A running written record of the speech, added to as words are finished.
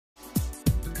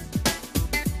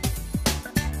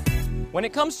When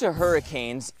it comes to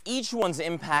hurricanes, each one's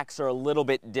impacts are a little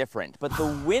bit different, but the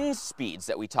wind speeds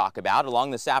that we talk about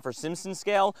along the Saffir-Simpson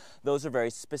scale, those are very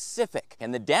specific.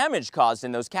 And the damage caused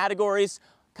in those categories,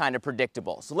 kind of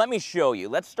predictable. So let me show you.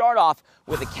 Let's start off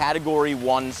with a Category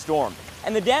 1 storm.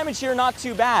 And the damage here, not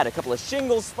too bad. A couple of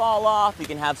shingles fall off, you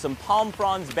can have some palm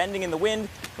fronds bending in the wind,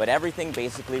 but everything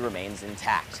basically remains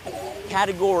intact.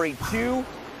 Category 2,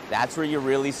 that's where you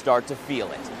really start to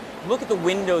feel it. Look at the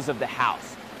windows of the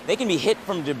house. They can be hit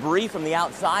from debris from the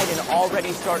outside and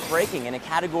already start breaking in a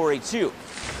Category 2.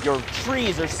 Your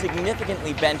trees are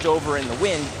significantly bent over in the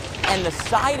wind, and the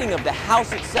siding of the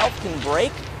house itself can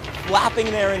break, flapping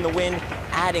there in the wind,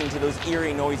 adding to those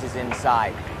eerie noises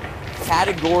inside.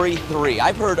 Category 3.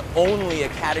 I've heard only a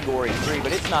Category 3,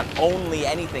 but it's not only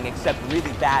anything except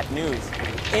really bad news.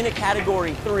 In a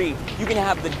Category 3, you can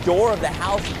have the door of the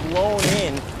house blown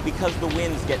in because the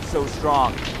winds get so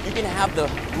strong. You can have the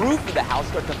roof of the house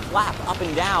start to flap up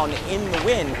and down in the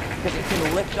wind because it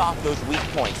can lift off those weak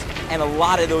points, and a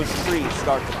lot of those trees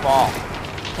start to fall.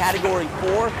 Category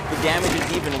 4, the damage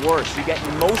is even worse. You get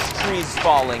most trees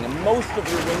falling, most of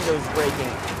your windows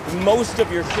breaking, most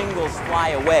of your shingles fly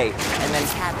away, and then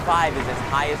Cat 5 is as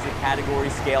high as the category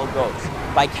scale goes.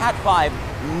 By Cat 5,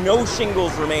 no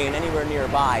shingles remain anywhere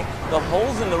nearby. The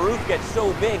holes in the roof get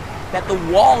so big that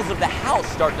the walls of the house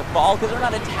start to fall because they're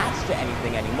not attached to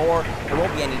anything anymore. There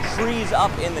won't be any trees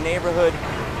up in the neighborhood.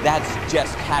 That's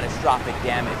just catastrophic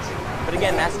damage. But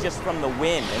again, that's just from the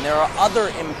wind, and there are other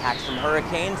impacts from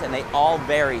hurricanes, and they all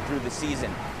vary through the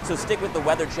season. So stick with the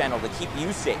Weather Channel to keep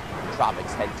you safe when the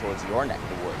tropics head towards your neck of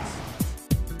the woods.